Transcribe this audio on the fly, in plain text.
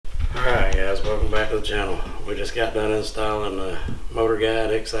to the channel. We just got done installing the MotorGuide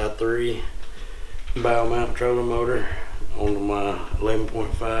XI3 bow mount trolling motor onto my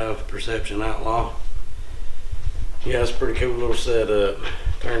 11.5 Perception Outlaw. Yeah, it's a pretty cool little setup.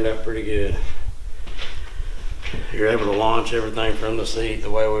 Turned out pretty good. You're able to launch everything from the seat the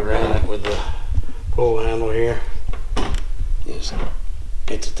way we ran it with the pull handle here. It's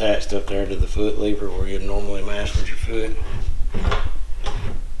attached up there to the foot lever where you'd normally mash with your foot.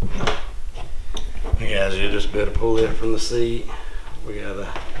 Guys, you just better pull it from the seat. We got a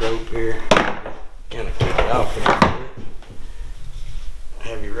rope here. Kind of kick it off with your foot.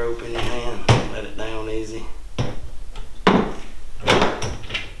 Have your rope in your hand. Let it down easy.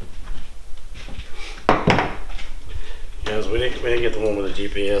 Guys, we didn't get the one with the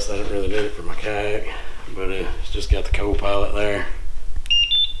GPS. I didn't really need it for my kayak, but it's just got the co-pilot there.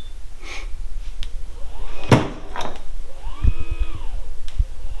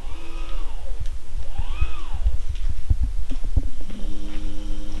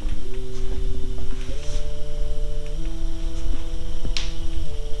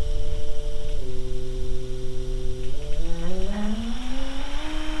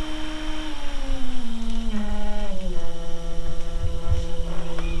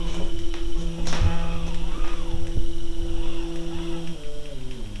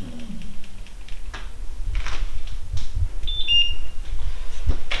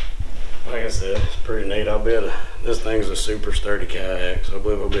 Like I said, it's pretty neat. This thing's a super sturdy kayak, so I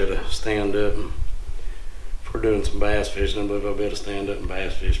believe I'll be able to stand up. And if we're doing some bass fishing, I believe I'll be able to stand up and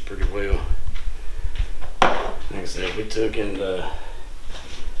bass fish pretty well. Like I said, we took and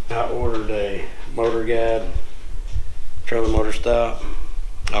I ordered a MotorGuide trailer motor stop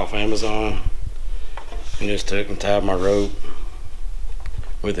off Amazon, and just took and tied my rope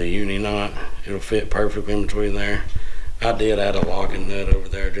with a uni knot. It'll fit perfectly in between there. I did add a locking nut over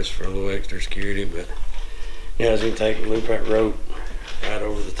there just for a little extra security, but yeah, as you can take and loop that rope right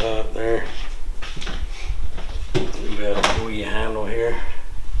over the top there. You got to pull your handle here.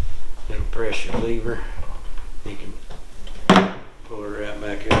 It'll press your lever. You can pull it right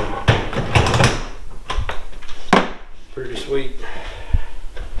back up. Pretty sweet.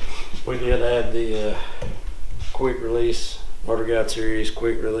 We did add the quick release, MotorGuide series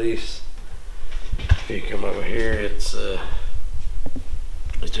quick release. If you come over here, it's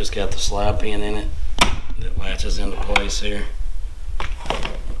just got the slide pin in it that latches into place here.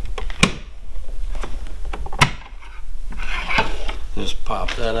 Just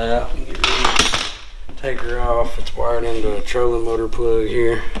pop that out and get ready. Take her off. It's wired into a trolling motor plug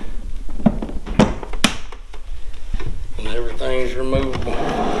here, and everything's removable.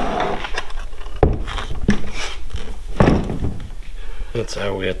 That's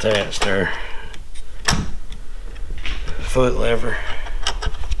how we attached her foot lever.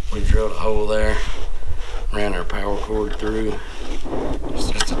 We drilled a hole there, ran our power cord through.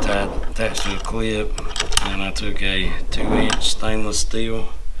 It's just attached to a clip, and I took a 2-inch stainless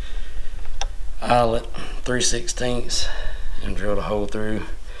steel eyelet 3/16 and drilled a hole through.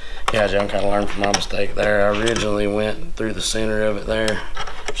 Guys, I'm kind of learning from my mistake there. I originally went through the center of it there.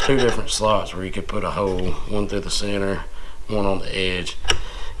 There's 2 different slots where you could put a hole, one through the center, one on the edge.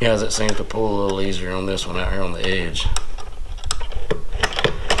 Guys, it seemed to pull a little easier on this one out here on the edge.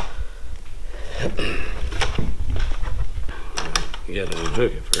 You gotta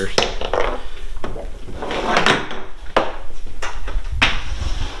unhook it first.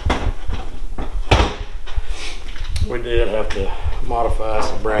 We did have to modify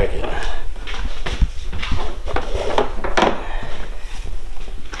some bracket.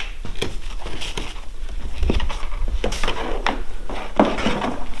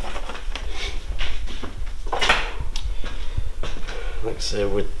 Like I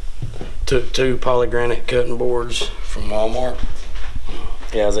said, we took 2 polygranite cutting boards from Walmart.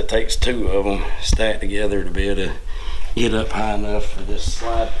 Guys, it takes 2 of them stacked together to be able to get up high enough for this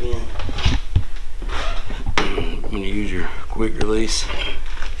slide pin. When you use your quick release,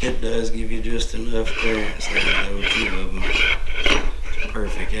 it does give you just enough clearance. There you go, 2 of them. It's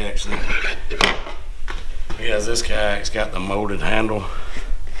perfect, actually. Guys, this kayak's got the molded handle,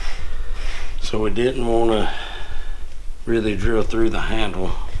 so we didn't want to really drill through the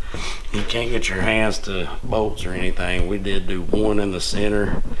handle. You can't get your hands to bolts or anything. We did do one in the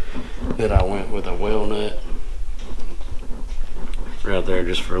center that I went with a well nut right there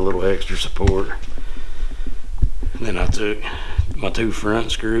just for a little extra support. And then I took my 2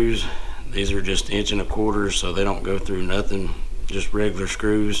 front screws. These are just 1.25 inches, so they don't go through nothing. Just regular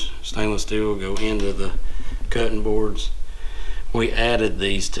screws, stainless steel, go into the cutting boards. We added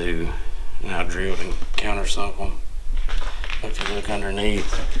these 2, and I drilled and countersunk them. If you look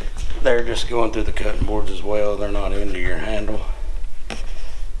underneath, they're just going through the cutting boards as well. They're not into your handle.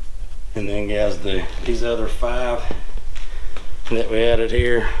 And then guys, these other 5 that we added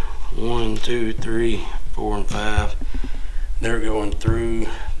here, 1, 2, 3, 4, and 5, they're going through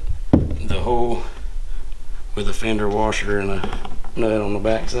the hole with a fender washer and a nut on the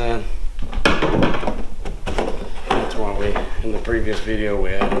back side. That's why we, in the previous video,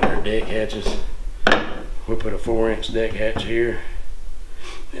 we added our deck hatches. We put a 4-inch deck hatch here.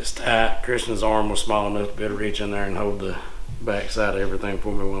 It's tight. Kristen's arm was small enough to be able to reach in there and hold the back side of everything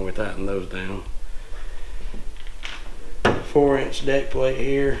for me when we tighten those down. 4-inch deck plate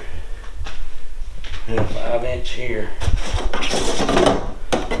here and a 5-inch here.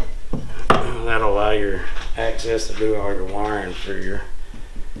 That'll allow your access to do all your wiring for your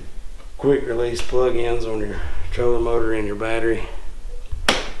quick release plug-ins on your trolling motor and your battery.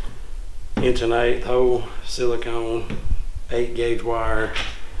 1 1/8" hole, silicone, 8-gauge wire.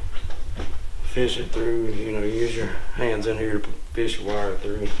 Fish it through, you know, use your hands in here to fish the wire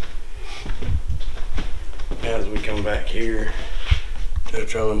through. As we come back here to the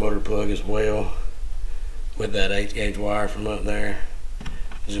trolling motor plug as well, with that 8-gauge wire from up there,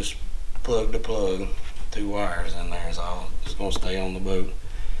 just plug to plug, 2 wires in there is all. It's going to stay on the boat.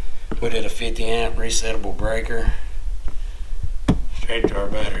 We did a 50-amp resettable breaker straight to our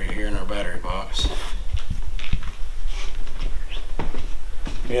battery here in our battery box.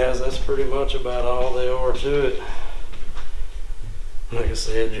 Guys, that's pretty much about all there are to it. Like I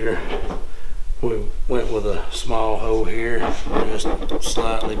said, we went with a small hole here, just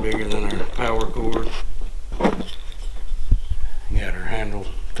slightly bigger than our power cord. Got our handle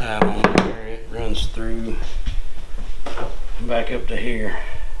tied on there. It runs through back up to here.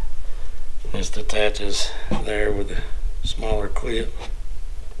 Just attaches there with a smaller clip.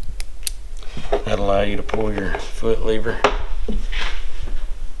 That'll allow you to pull your foot lever.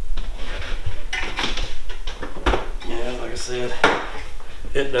 Yeah, like I said,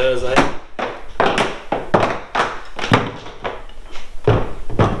 it does add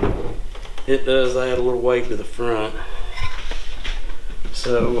a little weight to the front.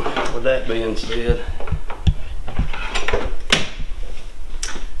 So with that being said,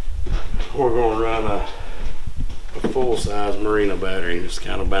 we're going to run a full-size Marina battery, just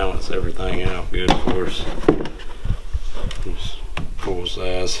kind of balance everything out good for us. Just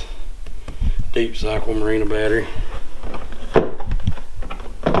full-size deep cycle Marina battery.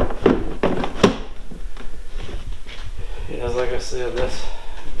 Yeah, like I said, that's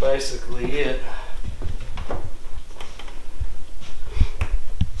basically it.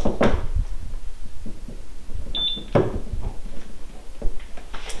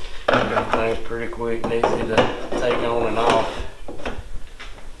 Everything's pretty quick and easy to take on and off.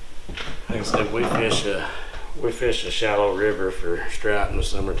 Like I said, we fish a shallow river for trout in the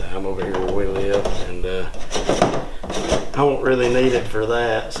summertime over here where we live, and I don't really need it for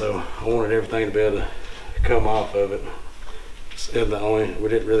that, so I wanted everything to be able to come off of it. Said we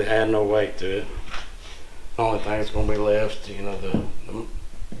didn't really add no weight to it. The only thing that's going to be left, you know, the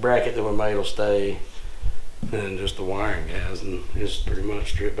bracket that we made will stay, and just the wiring, guys, and it's pretty much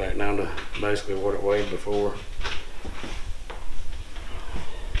stripped back down to basically what it weighed before.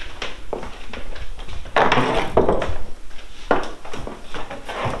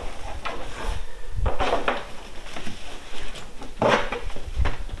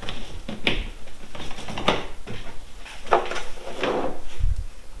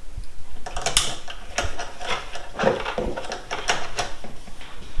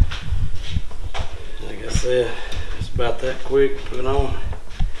 It's about that quick to put on.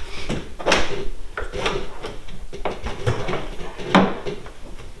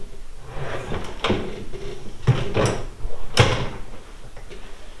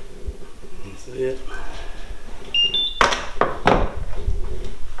 That's it.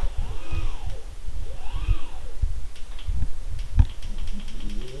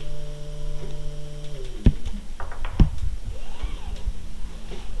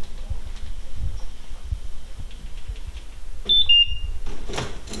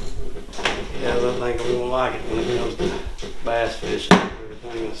 Yeah, I think I'm gonna like it when it comes to bass fishing and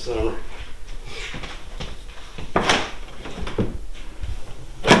everything this summer.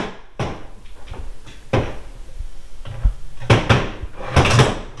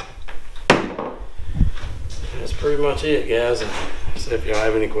 That's pretty much it, guys. So if y'all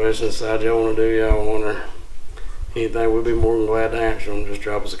have any questions, decide y'all want to do, y'all want or anything, we'll be more than glad to answer them. Just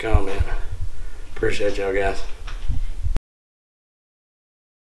drop us a comment. Appreciate y'all, guys.